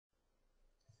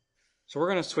So we're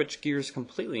going to switch gears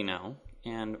completely now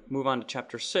and move on to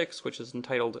chapter 6, which is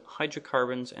entitled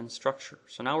Hydrocarbons and Structure.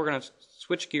 So now we're going to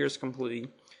switch gears completely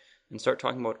and start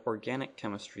talking about organic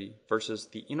chemistry versus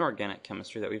the inorganic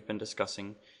chemistry that we've been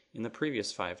discussing in the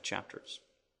previous 5 chapters.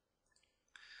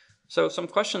 So some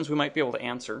questions we might be able to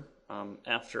answer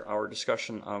after our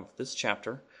discussion of this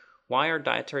chapter. Why are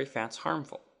dietary fats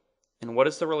harmful? And what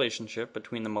is the relationship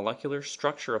between the molecular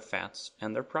structure of fats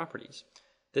and their properties?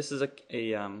 This is a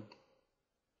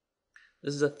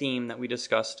theme that we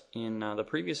discussed in the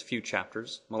previous few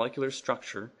chapters. Molecular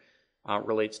structure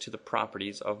relates to the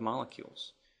properties of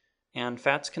molecules. And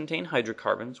fats contain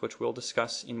hydrocarbons, which we'll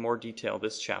discuss in more detail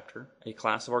this chapter, a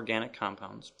class of organic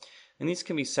compounds. And these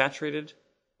can be saturated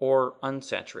or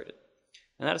unsaturated.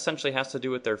 And that essentially has to do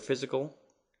with their physical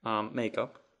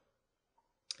makeup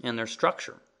and their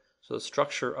structure. So the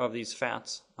structure of these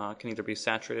fats can either be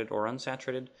saturated or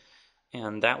unsaturated,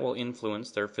 and that will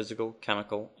influence their physical,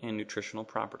 chemical, and nutritional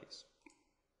properties.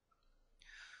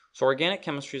 So organic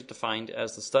chemistry is defined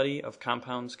as the study of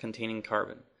compounds containing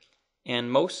carbon, and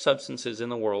most substances in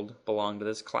the world belong to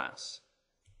this class.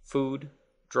 Food,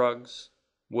 drugs,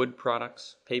 wood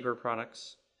products, paper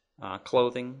products,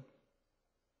 clothing,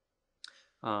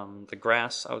 the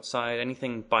grass outside,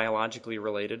 anything biologically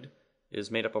related is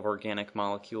made up of organic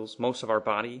molecules. Most of our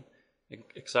body,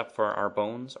 except for our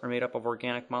bones, are made up of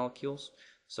organic molecules.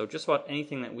 So just about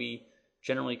anything that we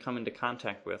generally come into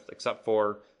contact with, except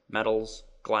for metals,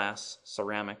 glass,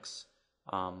 ceramics,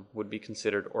 would be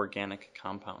considered organic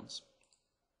compounds.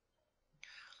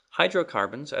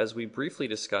 Hydrocarbons, as we briefly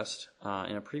discussed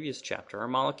in a previous chapter, are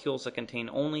molecules that contain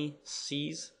only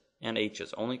C's and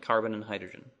H's, only carbon and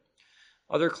hydrogen.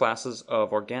 Other classes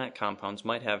of organic compounds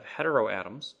might have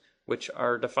heteroatoms, which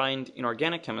are defined in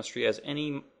organic chemistry as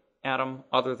any atom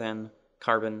other than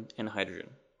carbon and hydrogen.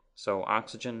 So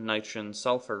oxygen, nitrogen,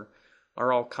 sulfur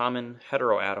are all common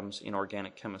heteroatoms in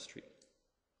organic chemistry.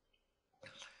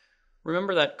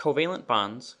 Remember that covalent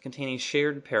bonds contain a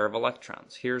shared pair of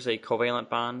electrons. Here's a covalent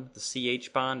bond, the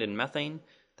CH bond in methane.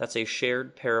 That's a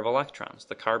shared pair of electrons.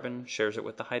 The carbon shares it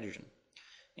with the hydrogen.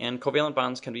 And covalent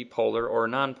bonds can be polar or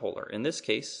nonpolar. In this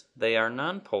case, they are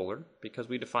nonpolar because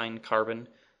we define carbon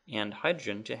and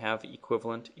hydrogen to have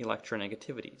equivalent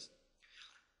electronegativities.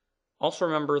 Also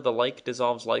remember the like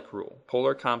dissolves like rule.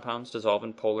 Polar compounds dissolve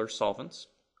in polar solvents,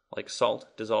 like salt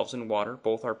dissolves in water.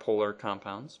 Both are polar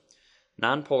compounds.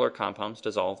 Nonpolar compounds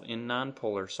dissolve in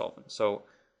nonpolar solvents. So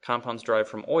compounds derived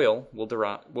from oil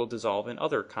will dissolve in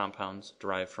other compounds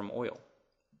derived from oil.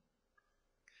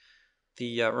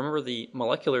 Remember the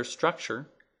molecular structure.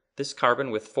 This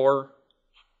carbon with four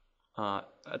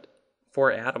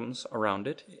atoms around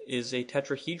it is a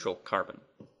tetrahedral carbon.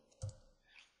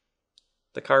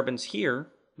 The carbons here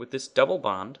with this double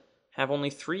bond have only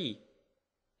 3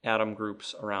 atom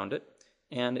groups around it,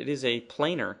 and it is a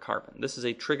planar carbon. This is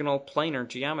a trigonal planar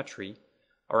geometry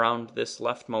around this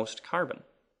leftmost carbon,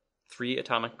 3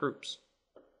 atomic groups.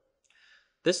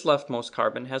 This leftmost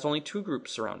carbon has only 2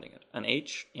 groups surrounding it, an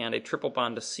H and a triple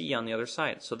bond to C on the other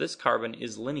side. So this carbon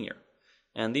is linear.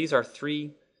 And these are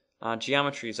 3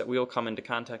 geometries that we will come into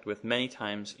contact with many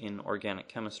times in organic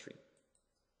chemistry.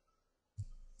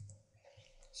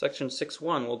 Section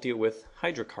 6.1 will deal with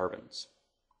hydrocarbons.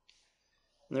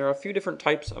 And there are a few different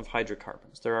types of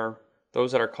hydrocarbons. There are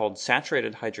those that are called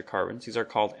saturated hydrocarbons. These are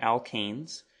called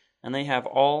alkanes, and they have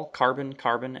all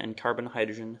carbon-carbon and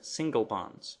carbon-hydrogen single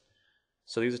bonds.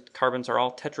 So these carbons are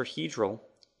all tetrahedral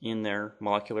in their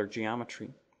molecular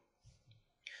geometry.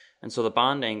 And so the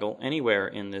bond angle anywhere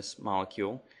in this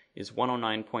molecule is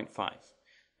 109.5.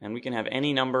 And we can have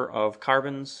any number of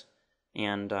carbons,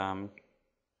 and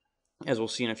as we'll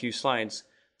see in a few slides,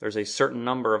 there's a certain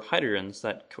number of hydrogens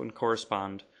that can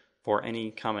correspond for any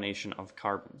combination of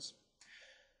carbons.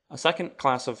 A second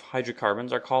class of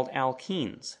hydrocarbons are called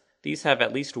alkenes. These have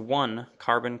at least one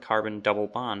carbon-carbon double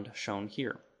bond shown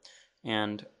here.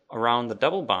 And around the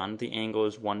double bond, the angle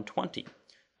is 120,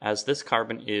 as this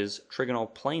carbon is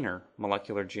trigonal planar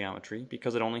molecular geometry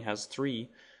because it only has 3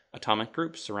 atomic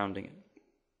groups surrounding it.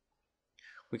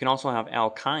 We can also have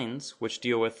alkynes, which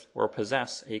deal with or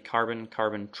possess a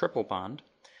carbon-carbon triple bond.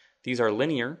 These are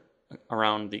linear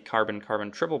around the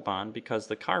carbon-carbon triple bond because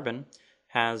the carbon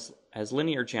has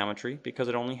linear geometry because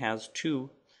it only has 2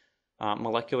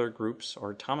 molecular groups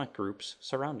or atomic groups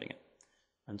surrounding it.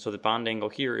 And so the bond angle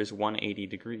here is 180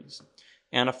 degrees.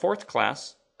 And a fourth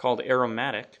class, called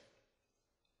aromatic,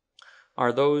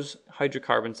 are those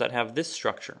hydrocarbons that have this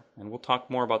structure. And we'll talk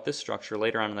more about this structure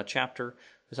later on in the chapter.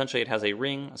 Essentially, it has a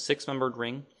ring, a 6-membered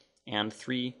ring, and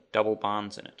 3 double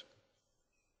bonds in it.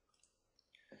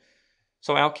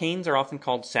 So alkanes are often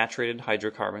called saturated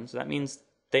hydrocarbons. That means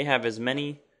they have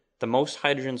the most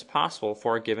hydrogens possible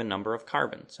for a given number of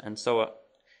carbons. And so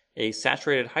a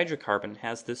saturated hydrocarbon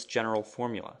has this general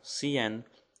formula,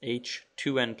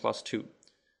 CnH2n plus 2.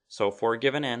 So for a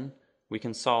given n, we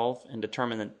can solve and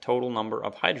determine the total number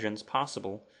of hydrogens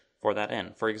possible for that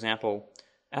n. For example,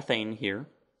 ethane here,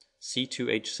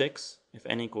 C2H6, if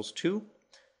n equals 2,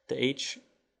 the H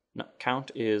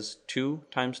count is 2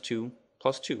 times 2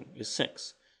 plus 2 is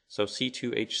 6. So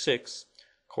C2H6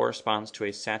 corresponds to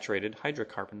a saturated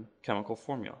hydrocarbon chemical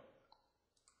formula.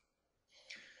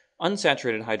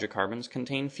 Unsaturated hydrocarbons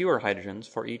contain fewer hydrogens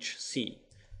for each C.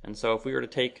 And so if we were to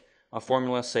take a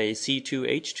formula, say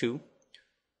C2H2,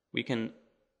 we can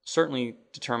certainly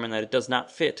determine that it does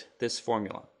not fit this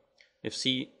formula. If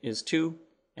C is 2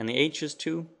 and the H is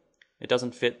 2, it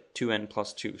doesn't fit 2n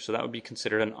plus 2. So that would be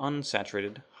considered an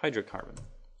unsaturated hydrocarbon.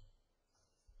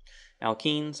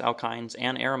 Alkenes, alkynes,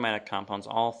 and aromatic compounds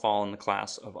all fall in the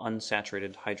class of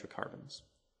unsaturated hydrocarbons.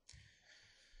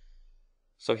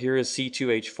 So here is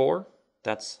C2H4,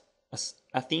 that's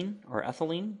ethene or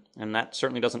ethylene, and that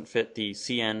certainly doesn't fit the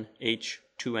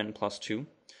CnH2n plus 2.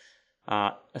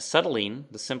 Acetylene,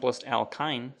 the simplest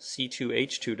alkyne,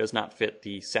 C2H2, does not fit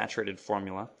the saturated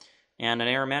formula, and an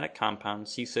aromatic compound,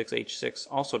 C6H6,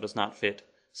 also does not fit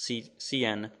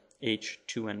CnH2n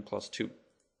plus 2.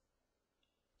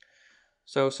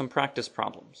 So some practice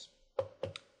problems.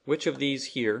 Which of these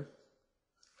here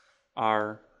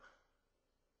are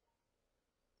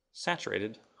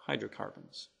saturated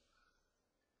hydrocarbons?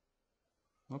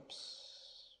 Oops.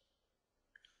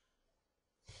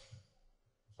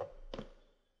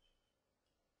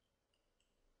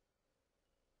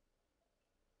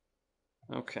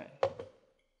 Okay.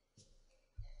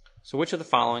 So which of the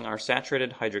following are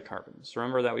saturated hydrocarbons?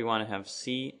 Remember that we want to have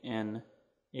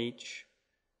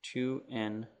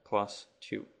CnH2n plus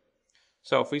 2.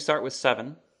 So if we start with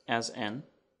 7 as n,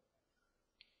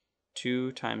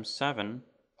 2 times 7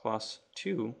 plus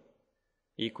 2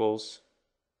 equals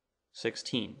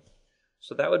 16.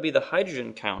 So that would be the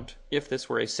hydrogen count if this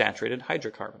were a saturated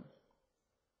hydrocarbon.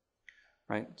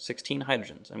 Right? 16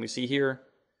 hydrogens. And we see here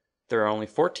there are only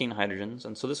 14 hydrogens,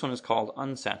 and so this one is called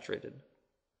unsaturated.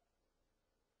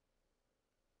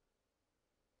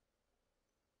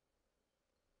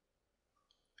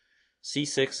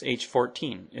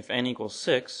 C6H14. If n equals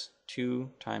 6,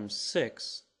 2 times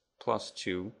 6 plus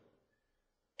 2.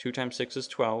 2 times 6 is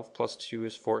 12, plus 2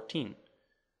 is 14.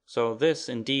 So this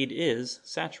indeed is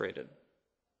saturated.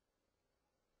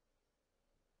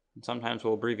 And sometimes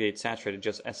we'll abbreviate saturated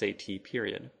just SAT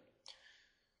period.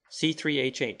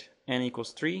 C3H8. N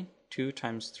equals 3. 2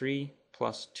 times 3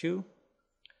 plus 2.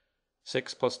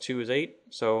 6 plus 2 is 8,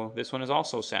 so this one is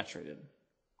also saturated.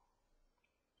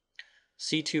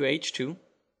 C2H2.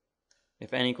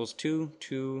 If n equals 2,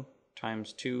 2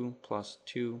 times 2 plus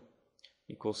 2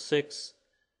 equals 6.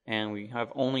 And we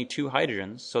have only 2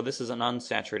 hydrogens, so this is an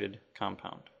unsaturated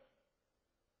compound.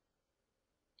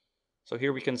 So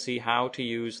here we can see how to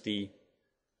use the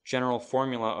general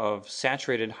formula of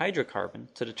saturated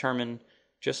hydrocarbon to determine,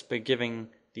 just by giving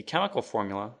the chemical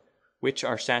formula, which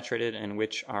are saturated and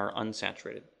which are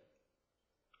unsaturated.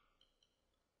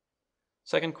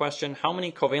 Second question, how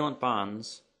many covalent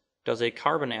bonds does a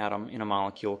carbon atom in a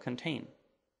molecule contain?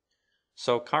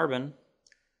 So carbon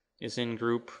is in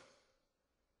group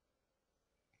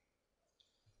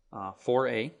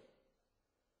 4A,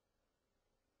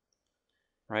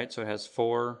 right? So it has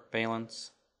 4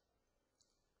 valence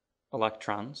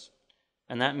electrons,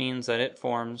 and that means that it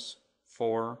forms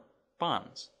 4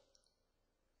 bonds.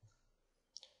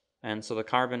 And so the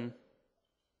carbon,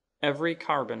 every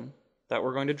carbon that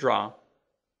we're going to draw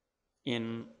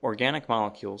in organic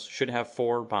molecules should have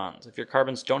 4 bonds. If your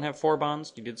carbons don't have 4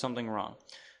 bonds, you did something wrong.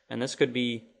 And this could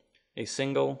be a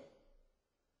single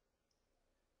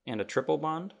and a triple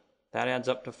bond. That adds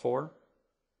up to 4.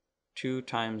 2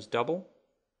 times double.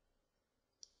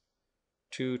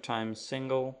 2 times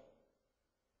single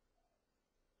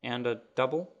and a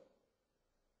double.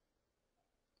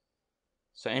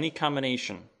 So any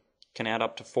combination can add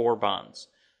up to 4 bonds,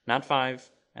 not 5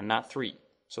 and not 3.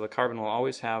 So the carbon will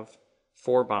always have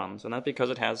 4 bonds, and that's because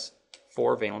it has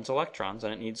 4 valence electrons,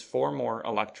 and it needs 4 more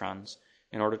electrons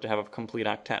in order to have a complete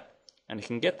octet. And it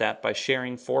can get that by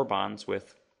sharing 4 bonds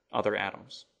with other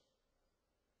atoms.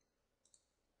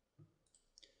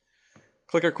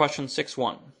 Clicker question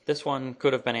 6.1. This one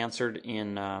could have been answered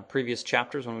in previous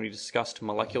chapters when we discussed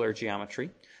molecular geometry.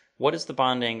 What is the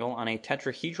bond angle on a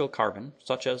tetrahedral carbon,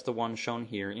 such as the one shown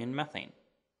here in methane?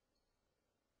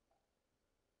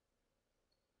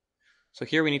 So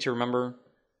here we need to remember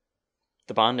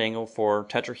the bond angle for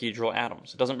tetrahedral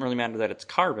atoms. It doesn't really matter that it's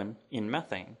carbon in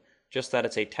methane, just that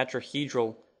it's a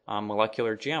tetrahedral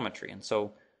molecular geometry. And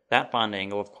so that bond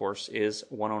angle, of course, is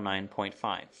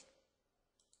 109.5.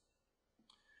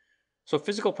 So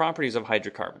physical properties of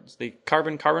hydrocarbons. The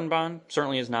carbon-carbon bond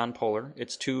certainly is nonpolar.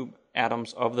 It's two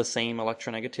atoms of the same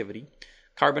electronegativity.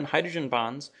 Carbon-hydrogen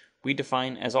bonds we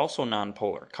define as also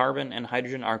nonpolar. Carbon and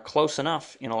hydrogen are close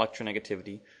enough in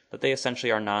electronegativity that they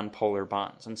essentially are nonpolar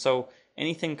bonds. And so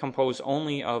anything composed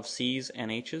only of C's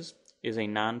and H's is a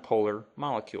nonpolar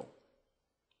molecule.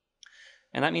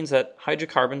 And that means that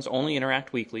hydrocarbons only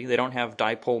interact weakly. They don't have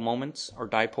dipole moments or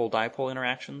dipole-dipole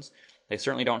interactions. They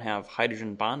certainly don't have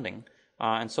hydrogen bonding.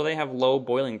 And so they have low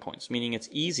boiling points, meaning it's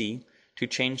easy to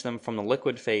change them from the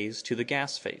liquid phase to the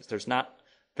gas phase. There's not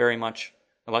very much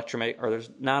there's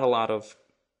not a lot of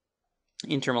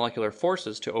intermolecular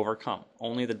forces to overcome,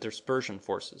 only the dispersion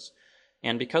forces.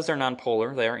 And because they're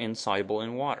nonpolar, they are insoluble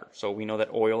in water. So we know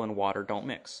that oil and water don't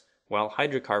mix, while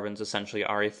hydrocarbons essentially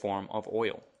are a form of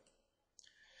oil.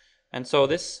 And so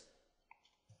this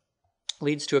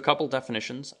leads to a couple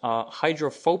definitions.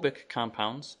 Hydrophobic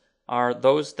compounds are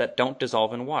those that don't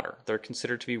dissolve in water. They're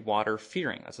considered to be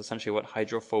water-fearing. That's essentially what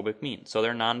hydrophobic means. So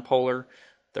they're nonpolar,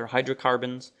 they're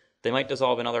hydrocarbons. They might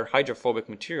dissolve in other hydrophobic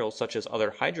materials such as other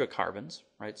hydrocarbons,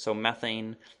 right? So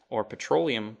methane or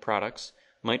petroleum products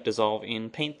might dissolve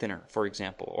in paint thinner, for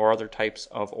example, or other types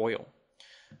of oil.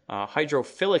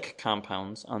 Hydrophilic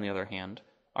compounds, on the other hand,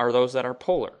 are those that are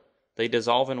polar. They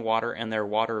dissolve in water and they're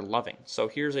water-loving. So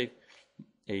here's a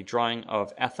drawing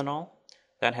of ethanol.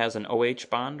 That has an OH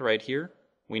bond right here.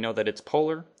 We know that it's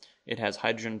polar. It has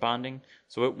hydrogen bonding,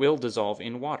 so it will dissolve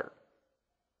in water.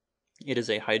 It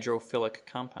is a hydrophilic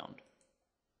compound.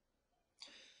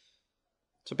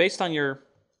 So based on your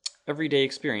everyday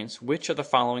experience, which of the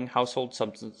following household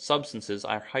substances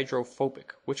are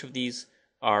hydrophobic? Which of these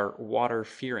are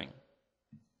water-fearing?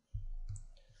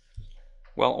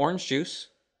 Well, orange juice,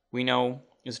 we know,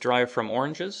 is derived from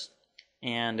oranges,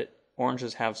 and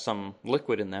oranges have some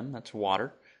liquid in them, that's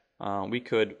water. We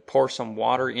could pour some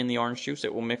water in the orange juice,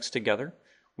 it will mix together.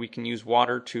 We can use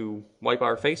water to wipe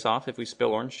our face off if we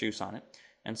spill orange juice on it.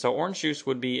 And so orange juice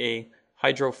would be a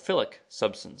hydrophilic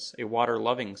substance, a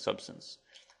water-loving substance.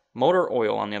 Motor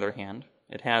oil, on the other hand,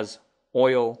 it has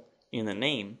oil in the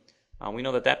name. We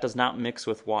know that that does not mix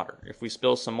with water. If we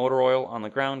spill some motor oil on the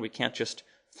ground, we can't just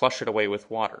flush it away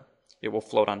with water. It will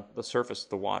float on the surface of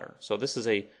the water. So this is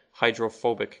a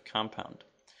hydrophobic compound.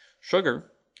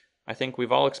 Sugar, I think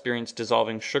we've all experienced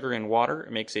dissolving sugar in water.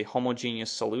 It makes a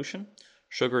homogeneous solution.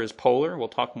 Sugar is polar. We'll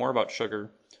talk more about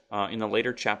sugar in the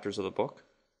later chapters of the book.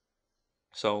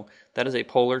 So that is a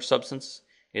polar substance.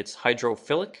 It's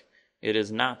hydrophilic. It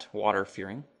is not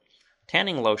water-fearing.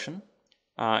 Tanning lotion,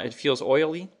 it feels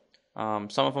oily.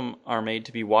 Some of them are made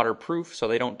to be waterproof, so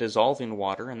they don't dissolve in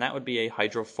water, and that would be a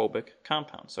hydrophobic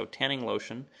compound. So tanning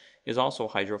lotion is also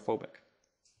hydrophobic.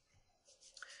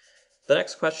 The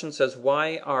next question says,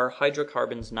 why are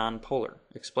hydrocarbons nonpolar?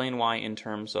 Explain why in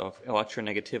terms of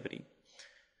electronegativity.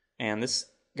 And this,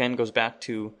 again, goes back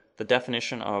to the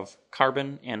definition of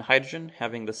carbon and hydrogen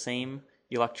having the same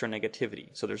electronegativity.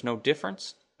 So there's no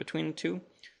difference between the two.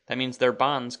 That means their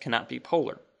bonds cannot be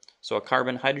polar. So a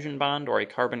carbon-hydrogen bond or a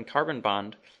carbon-carbon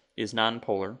bond is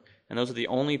nonpolar, and those are the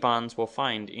only bonds we'll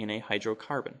find in a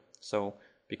hydrocarbon. So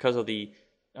because of the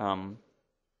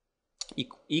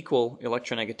equal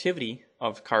electronegativity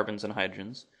of carbons and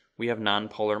hydrogens, we have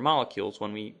nonpolar molecules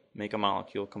when we make a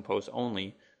molecule composed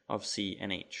only of C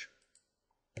and H.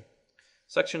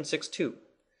 Section 6.2,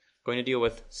 going to deal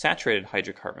with saturated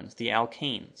hydrocarbons, the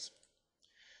alkanes.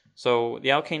 So the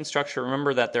alkane structure,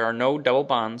 remember that there are no double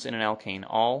bonds in an alkane.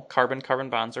 All carbon-carbon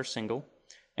bonds are single,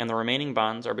 and the remaining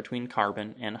bonds are between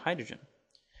carbon and hydrogen.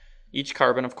 Each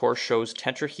carbon, of course, shows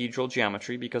tetrahedral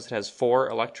geometry because it has 4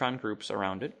 electron groups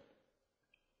around it.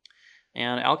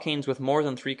 And alkanes with more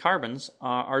than 3 carbons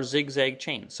are zigzag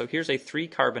chains. So here's a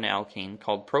 3-carbon alkane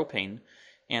called propane,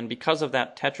 and because of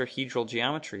that tetrahedral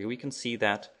geometry, we can see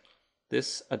that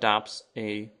this adopts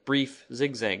a brief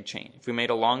zigzag chain. If we made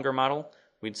a longer model,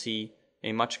 we'd see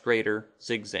a much greater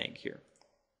zigzag here.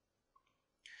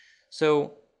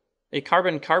 So a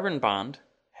carbon-carbon bond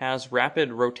has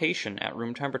rapid rotation at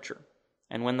room temperature.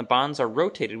 And when the bonds are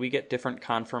rotated, we get different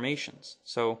conformations.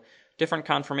 So different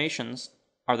conformations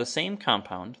are the same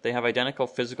compound. They have identical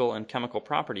physical and chemical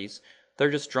properties. They're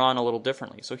just drawn a little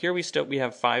differently. So here we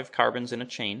have 5 carbons in a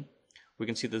chain. We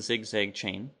can see the zigzag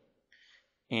chain.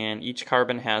 And each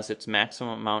carbon has its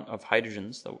maximum amount of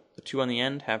hydrogens. The 2 on the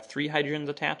end have 3 hydrogens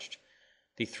attached.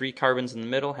 The 3 carbons in the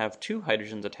middle have 2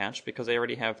 hydrogens attached because they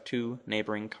already have 2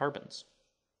 neighboring carbons.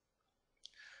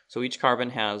 So each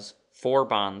carbon has 4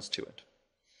 bonds to it.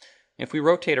 If we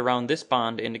rotate around this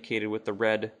bond indicated with the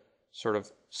red sort of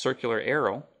circular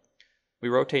arrow, we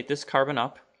rotate this carbon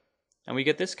up and we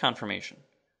get this conformation.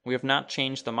 We have not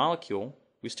changed the molecule.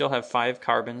 We still have 5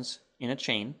 carbons in a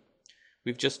chain.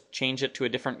 We've just changed it to a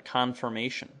different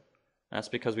conformation. That's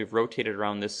because we've rotated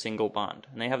around this single bond.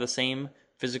 And they have the same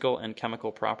physical and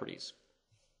chemical properties.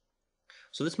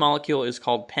 So this molecule is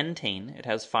called pentane. It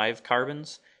has 5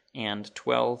 carbons and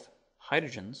 12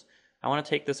 hydrogens. I want to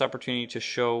take this opportunity to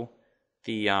show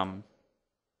the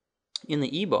in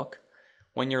the ebook,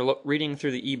 when you're reading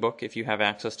through the ebook, if you have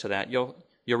access to that, you'll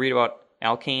read about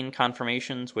alkane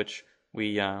conformations, which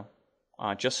we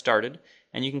just started,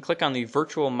 and you can click on the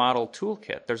virtual model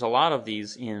toolkit. There's a lot of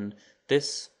these in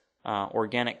this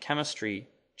organic chemistry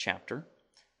chapter,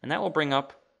 and that will bring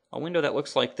up a window that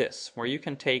looks like this, where you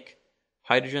can take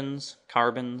hydrogens,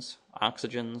 carbons,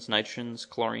 oxygens, nitrogens,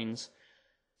 chlorines,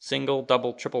 single,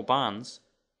 double, triple bonds,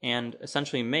 and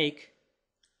essentially make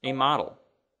a model.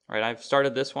 Right, I've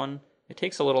started this one. It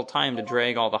takes a little time to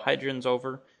drag all the hydrogens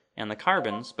over and the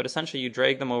carbons, but essentially you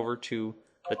drag them over to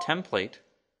the template,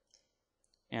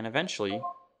 and eventually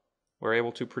we're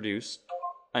able to produce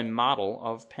a model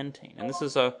of pentane. And this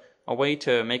is a way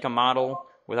to make a model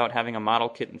without having a model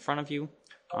kit in front of you.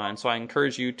 And so I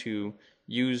encourage you to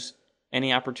use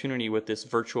any opportunity with this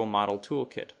virtual model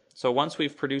toolkit. So once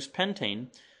we've produced pentane,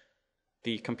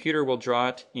 the computer will draw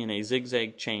it in a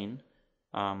zigzag chain,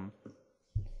 and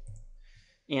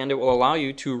it will allow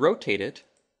you to rotate it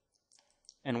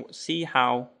and see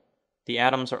how the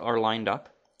atoms are lined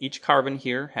up. Each carbon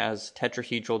here has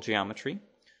tetrahedral geometry.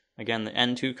 Again, the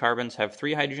N2 carbons have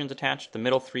 3 hydrogens attached, the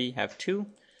middle 3 have 2,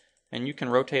 and you can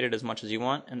rotate it as much as you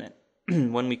want. And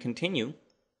then when we continue,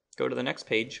 go to the next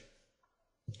page,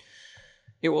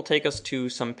 it will take us to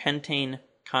some pentane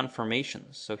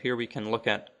conformations. So here we can look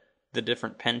at the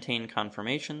different pentane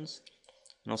conformations,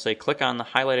 and we'll say click on the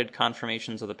highlighted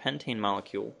conformations of the pentane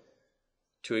molecule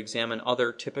to examine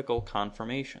other typical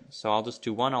conformations. So I'll just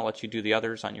do one, I'll let you do the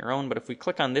others on your own, but if we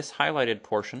click on this highlighted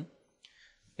portion,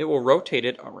 it will rotate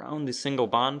it around the single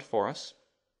bond for us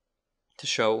to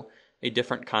show a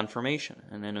different conformation.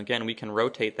 And then again, we can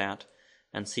rotate that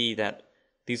and see that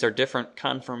these are different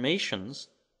conformations.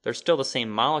 They're still the same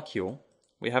molecule.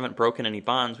 We haven't broken any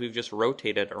bonds, we've just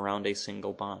rotated around a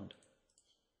single bond.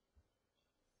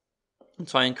 And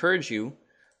so I encourage you,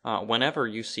 whenever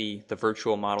you see the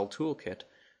virtual model toolkit,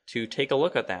 to take a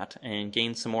look at that and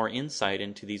gain some more insight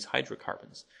into these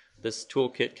hydrocarbons. This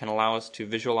toolkit can allow us to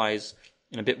visualize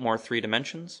in a bit more 3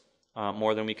 dimensions,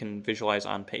 more than we can visualize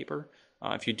on paper.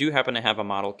 If you do happen to have a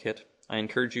model kit, I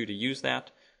encourage you to use that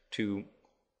to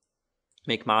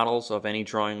make models of any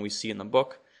drawing we see in the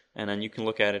book, and then you can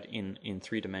look at it in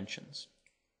 3 dimensions.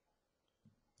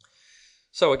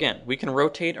 So again, we can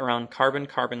rotate around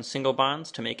carbon-carbon single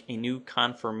bonds to make a new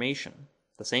conformation.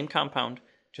 The same compound,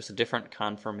 just a different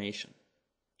conformation.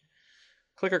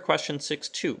 Clicker question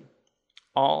 6.2.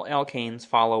 All alkanes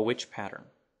follow which pattern?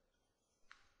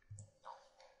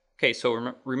 Okay,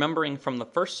 so remembering from the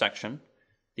first section,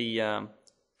 the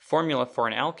formula for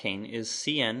an alkane is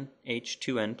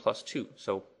CnH2n plus 2.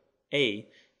 So A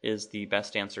is the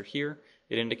best answer here.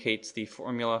 It indicates the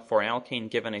formula for an alkane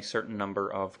given a certain number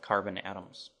of carbon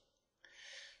atoms.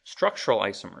 Structural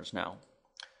isomers now.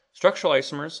 Structural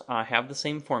isomers have the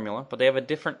same formula, but they have a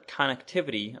different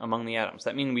connectivity among the atoms.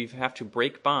 That means we have to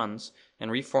break bonds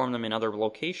and reform them in other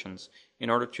locations in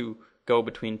order to go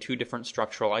between 2 different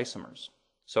structural isomers.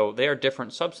 So they are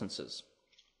different substances.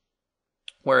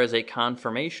 Whereas a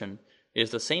conformation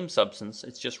is the same substance,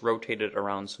 it's just rotated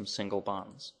around some single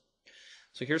bonds.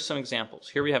 So here's some examples.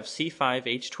 Here we have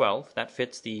C5H12. That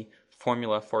fits the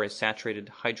formula for a saturated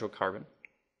hydrocarbon.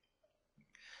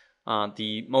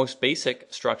 The most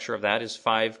basic structure of that is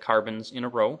 5 carbons in a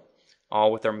row,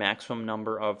 all with their maximum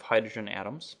number of hydrogen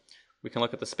atoms. We can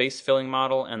look at the space filling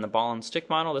model and the ball and stick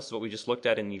model. This is what we just looked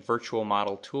at in the virtual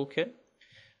model toolkit.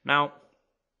 Now,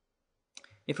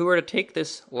 if we were to take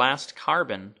this last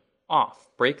carbon off,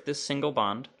 break this single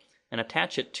bond, and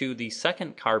attach it to the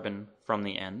second carbon from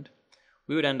the end,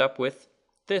 we would end up with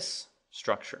this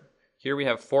structure. Here we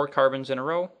have 4 carbons in a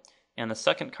row, and the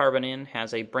second carbon in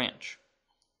has a branch.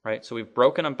 Right? So we've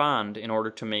broken a bond in order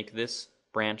to make this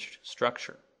branched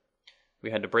structure.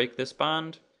 We had to break this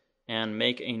bond and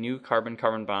make a new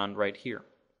carbon-carbon bond right here.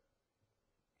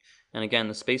 And again,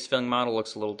 the space-filling model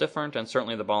looks a little different, and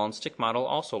certainly the ball and stick model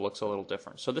also looks a little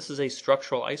different. So this is a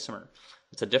structural isomer.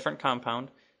 It's a different compound,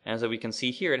 and as we can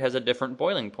see here, it has a different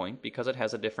boiling point because it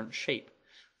has a different shape.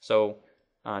 So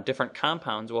different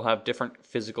compounds will have different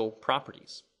physical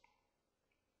properties.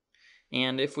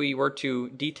 And if we were to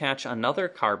detach another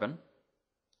carbon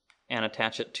and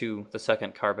attach it to the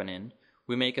second carbon in,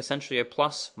 we make essentially a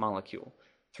plus molecule.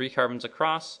 3 carbons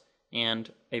across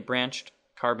and a branched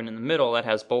carbon in the middle that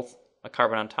has both a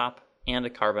carbon on top and a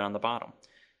carbon on the bottom.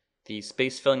 The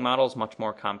space-filling model is much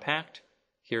more compact.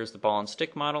 Here's the ball and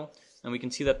stick model, and we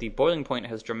can see that the boiling point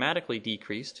has dramatically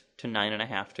decreased to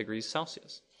 9.5 degrees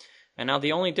Celsius. And now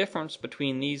the only difference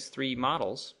between these 3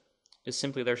 models is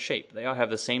simply their shape. They all have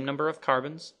the same number of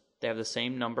carbons, they have the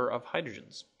same number of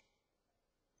hydrogens.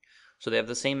 So they have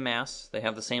the same mass, they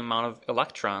have the same amount of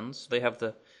electrons, they have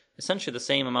essentially the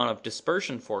same amount of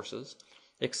dispersion forces,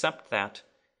 except that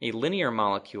a linear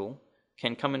molecule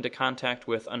can come into contact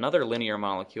with another linear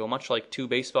molecule, much like 2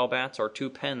 baseball bats or 2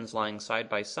 pens lying side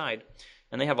by side,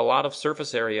 and they have a lot of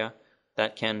surface area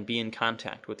that can be in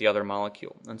contact with the other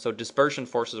molecule. And so dispersion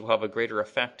forces will have a greater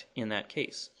effect in that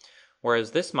case.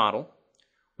 Whereas this model,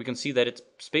 we can see that its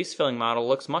space-filling model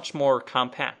looks much more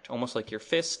compact, almost like your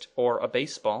fist or a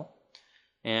baseball.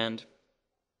 And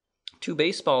 2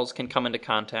 baseballs can come into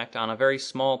contact on a very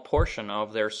small portion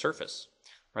of their surface,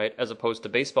 right? As opposed to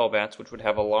baseball bats, which would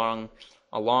have a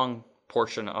long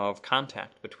portion of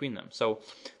contact between them. So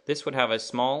this would have a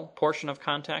small portion of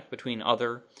contact between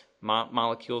other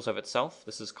molecules of itself.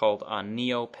 This is called a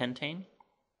neopentane.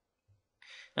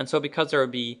 And so because there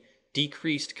would be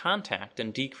decreased contact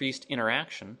and decreased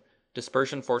interaction,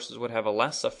 dispersion forces would have a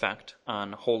less effect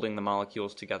on holding the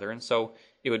molecules together, and so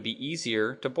it would be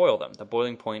easier to boil them. The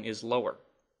boiling point is lower.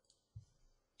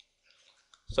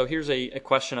 So here's a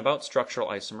question about structural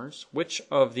isomers. Which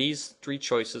of these 3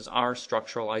 choices are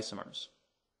structural isomers?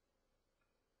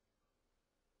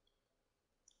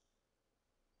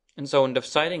 And so in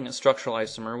deciding a structural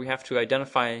isomer, we have to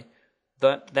identify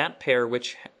that pair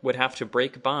which would have to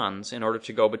break bonds in order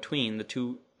to go between the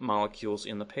 2 molecules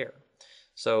in the pair.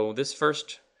 So this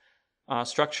first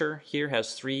structure here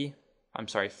has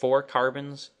 4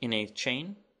 carbons in a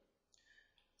chain.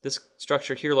 This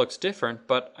structure here looks different,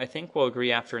 but I think we'll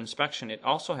agree after inspection it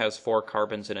also has 4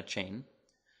 carbons in a chain.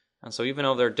 And so even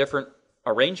though they're different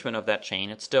arrangement of that chain,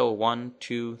 it's still 1,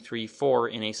 2, 3, 4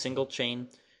 in a single chain.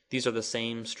 These are the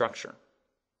same structure,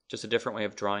 just a different way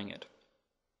of drawing it.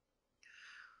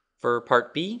 For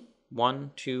part B,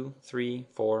 1, 2, 3,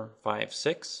 4, 5,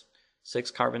 6.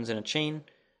 6 carbons in a chain.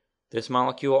 This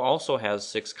molecule also has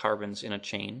 6 carbons in a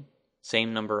chain,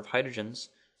 same number of hydrogens,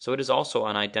 so it is also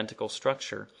an identical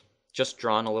structure, just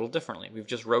drawn a little differently. We've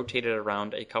just rotated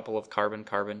around a couple of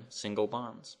carbon-carbon single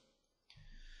bonds.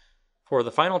 For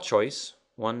the final choice,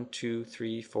 1, 2,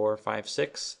 3, 4, 5,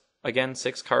 6, again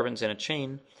 6 carbons in a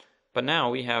chain, but now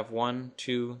we have 1,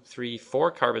 2, 3,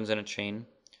 4 carbons in a chain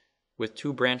with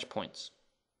 2 branch points.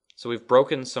 So we've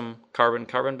broken some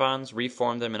carbon-carbon bonds,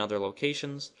 reformed them in other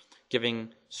locations,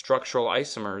 giving structural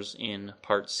isomers in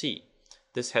part C.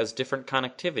 This has different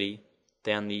connectivity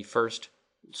than the first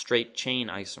straight chain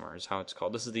isomer is how it's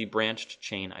called. This is the branched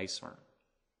chain isomer.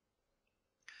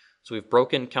 So we've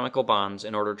broken chemical bonds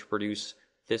in order to produce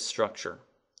this structure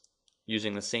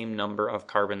using the same number of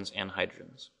carbons and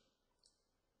hydrogens.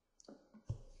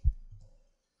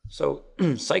 So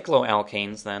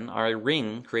cycloalkanes then are a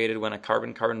ring created when a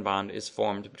carbon-carbon bond is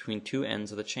formed between 2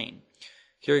 ends of the chain.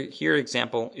 Here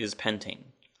example is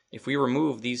pentane. If we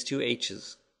remove these 2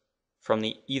 H's from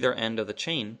the either end of the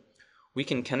chain, we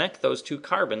can connect those 2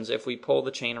 carbons if we pull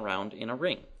the chain around in a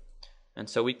ring. And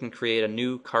so we can create a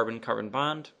new carbon-carbon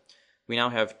bond. We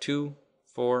now have 2,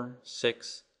 4,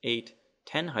 6, 8,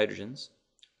 10 hydrogens,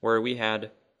 where we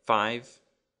had 5,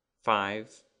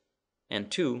 5, and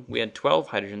 2, we had 12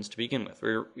 hydrogens to begin with.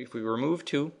 If we remove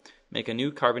 2, make a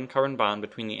new carbon-carbon bond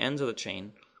between the ends of the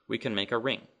chain, we can make a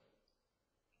ring.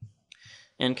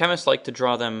 And chemists like to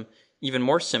draw them even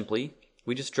more simply.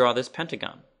 We just draw this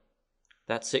pentagon.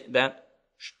 That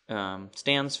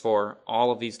stands for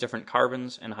all of these different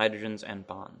carbons and hydrogens and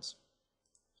bonds.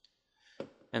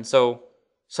 And so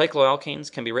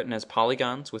cycloalkanes can be written as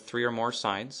polygons with 3 or more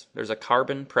sides. There's a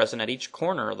carbon present at each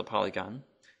corner of the polygon,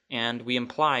 and we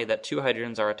imply that 2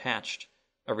 hydrogens are attached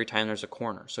every time there's a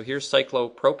corner. So here's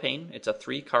cyclopropane. It's a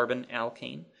 3-carbon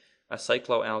alkane, a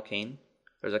cycloalkane.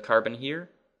 There's a carbon here,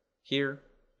 here,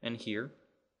 and here.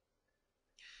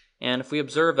 And if we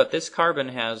observe that this carbon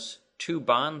has 2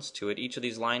 bonds to it, each of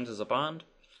these lines is a bond,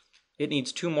 it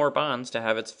needs 2 more bonds to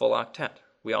have its full octet.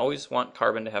 We always want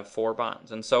carbon to have 4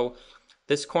 bonds. And so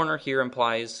this corner here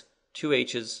implies 2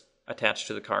 H's attached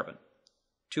to the carbon,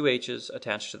 2 H's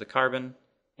attached to the carbon,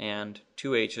 and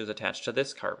 2 H's attached to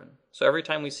this carbon. So every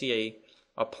time we see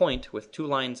a point with 2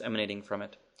 lines emanating from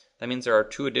it, that means there are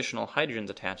 2 additional hydrogens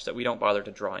attached that we don't bother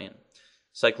to draw in.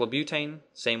 Cyclobutane,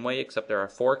 same way, except there are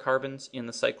 4 carbons in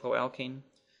the cycloalkane.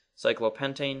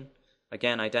 Cyclopentane,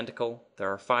 again identical,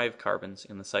 there are 5 carbons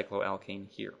in the cycloalkane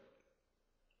here.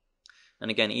 And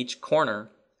again, each corner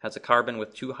has a carbon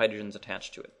with 2 hydrogens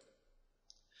attached to it.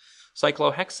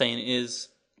 Cyclohexane is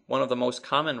one of the most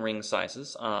common ring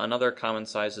sizes. Another common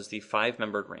size is the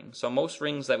 5-membered ring. So most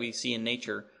rings that we see in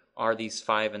nature are these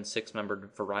 5- and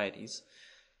 6-membered varieties.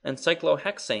 And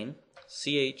cyclohexane,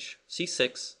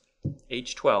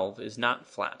 C6H12, is not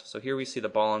flat. So here we see the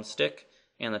ball and stick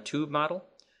and the tube model.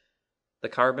 The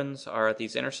carbons are at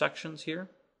these intersections here.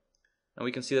 And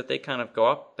we can see that they kind of go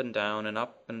up and down and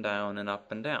up and down and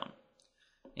up and down.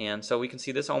 And so we can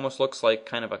see this almost looks like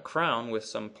kind of a crown with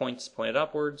some points pointed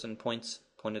upwards and points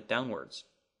pointed downwards.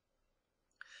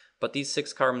 But these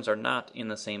 6 carbons are not in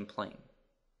the same plane.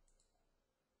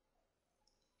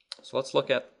 So let's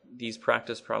look at these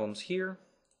practice problems here.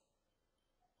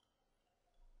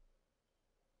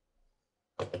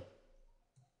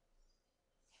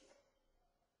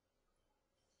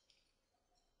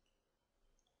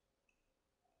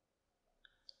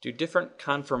 Do different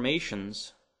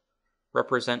conformations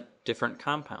represent different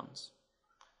compounds?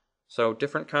 So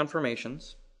different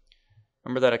conformations,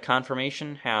 remember that a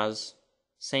conformation has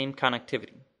same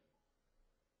connectivity.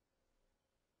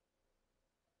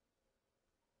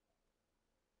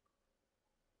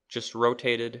 Just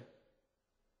rotated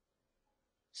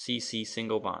CC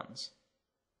single bonds.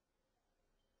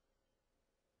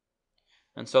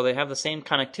 And so they have the same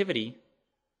connectivity.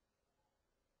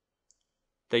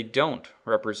 They don't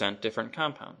represent different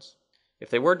compounds. If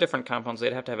they were different compounds,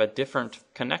 they'd have to have a different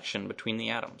connection between the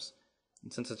atoms.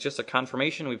 And since it's just a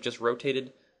conformation, we've just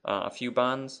rotated a few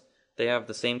bonds, they have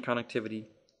the same connectivity,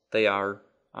 they are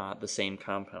the same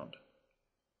compound.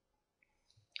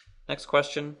 Next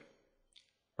question,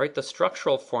 write the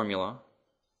structural formula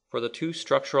for the 2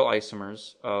 structural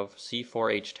isomers of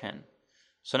C4H10.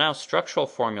 So now structural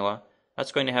formula,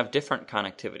 that's going to have different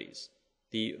connectivities.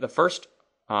 The first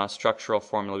structural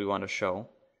formula we want to show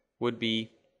would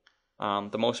be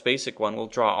the most basic one. We'll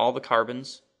draw all the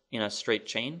carbons in a straight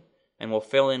chain and we'll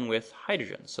fill in with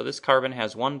hydrogens. So this carbon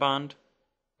has 1 bond.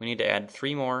 We need to add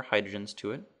 3 more hydrogens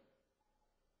to it.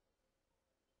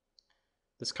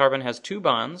 This carbon has 2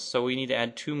 bonds, so we need to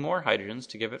add 2 more hydrogens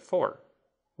to give it 4.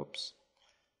 Whoops.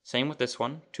 Same with this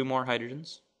one, 2 more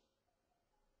hydrogens.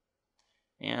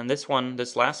 And this one,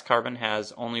 this last carbon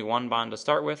has only 1 bond to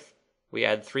start with. We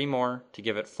add 3 more to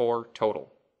give it 4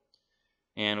 total.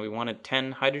 And we wanted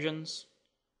 10 hydrogens.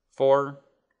 4,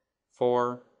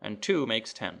 4, and 2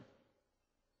 makes 10.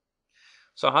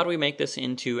 So how do we make this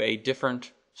into a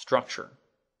different structure?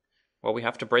 Well, we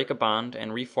have to break a bond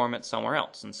and reform it somewhere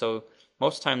else. And so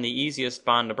most of the time the easiest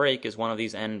bond to break is one of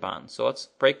these N bonds. So let's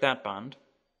break that bond.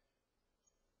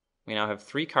 We now have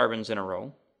 3 carbons in a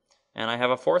row. And I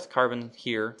have a 4th carbon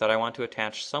here that I want to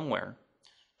attach somewhere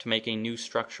to make a new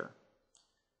structure.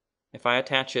 If I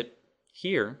attach it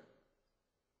here,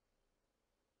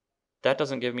 that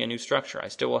doesn't give me a new structure. I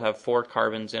still will have 4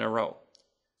 carbons in a row.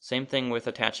 Same thing with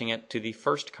attaching it to the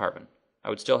first carbon. I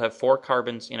would still have 4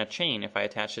 carbons in a chain if I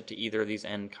attach it to either of these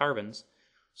N carbons.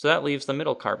 So that leaves the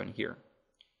middle carbon here.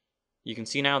 You can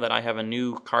see now that I have a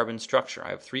new carbon structure.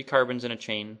 I have 3 carbons in a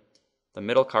chain. The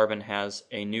middle carbon has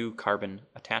a new carbon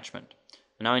attachment.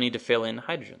 And now I need to fill in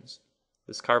hydrogens.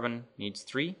 This carbon needs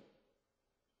 3.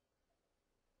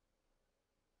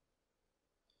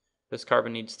 This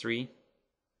carbon needs 3.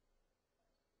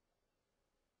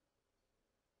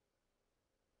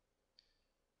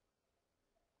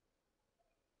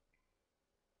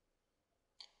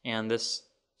 And this,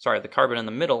 the carbon in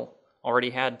the middle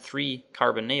already had 3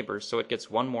 carbon neighbors, so it gets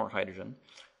 1 more hydrogen.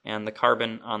 And the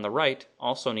carbon on the right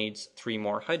also needs 3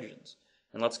 more hydrogens.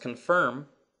 And let's confirm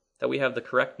that we have the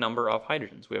correct number of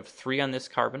hydrogens. We have 3 on this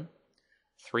carbon,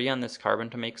 3 on this carbon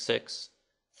to make 6,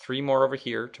 3 more over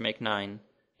here to make 9,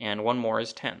 and 1 more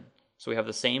is 10. So we have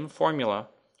the same formula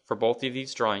for both of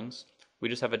these drawings. We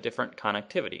just have a different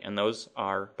connectivity, and those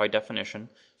are, by definition,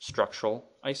 structural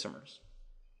isomers.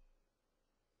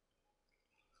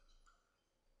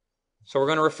 So we're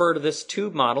going to refer to this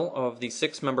tube model of the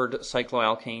 6-membered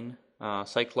cycloalkane,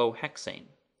 cyclohexane.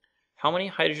 How many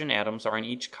hydrogen atoms are in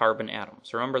each carbon atom?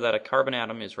 So remember that a carbon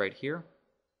atom is right here.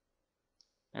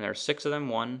 And there are 6 of them,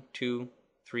 1, 2,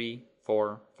 3,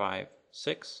 4, 5,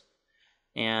 6.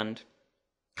 And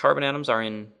carbon atoms are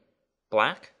in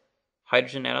black.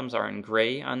 Hydrogen atoms are in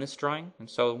gray on this drawing. And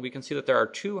so we can see that there are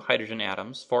 2 hydrogen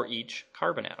atoms for each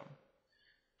carbon atom.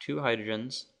 2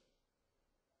 hydrogens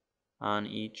on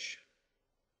each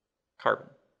carbon.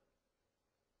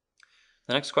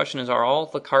 The next question is, are all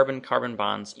the carbon-carbon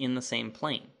bonds in the same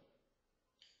plane?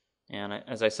 And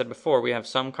as I said before, we have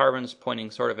some carbons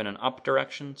pointing sort of in an up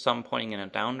direction, some pointing in a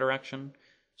down direction.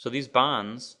 So these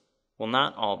bonds will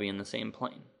not all be in the same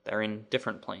plane. They're in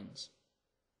different planes.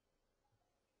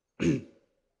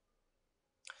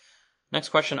 Next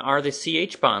question, are the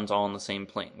CH bonds all in the same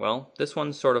plane? Well, this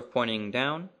one's sort of pointing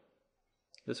down,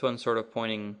 this one's sort of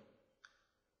pointing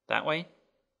that way,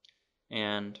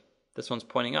 and this one's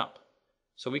pointing up.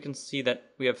 So we can see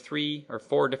that we have 3 or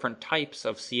 4 different types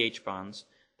of CH bonds.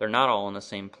 They're not all in the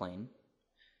same plane,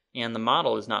 and the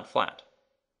model is not flat.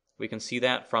 We can see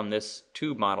that from this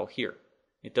tube model here.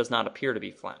 It does not appear to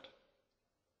be flat.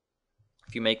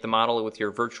 If you make the model with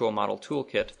your virtual model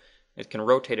toolkit, it can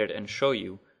rotate it and show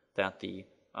you that the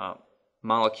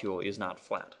molecule is not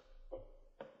flat.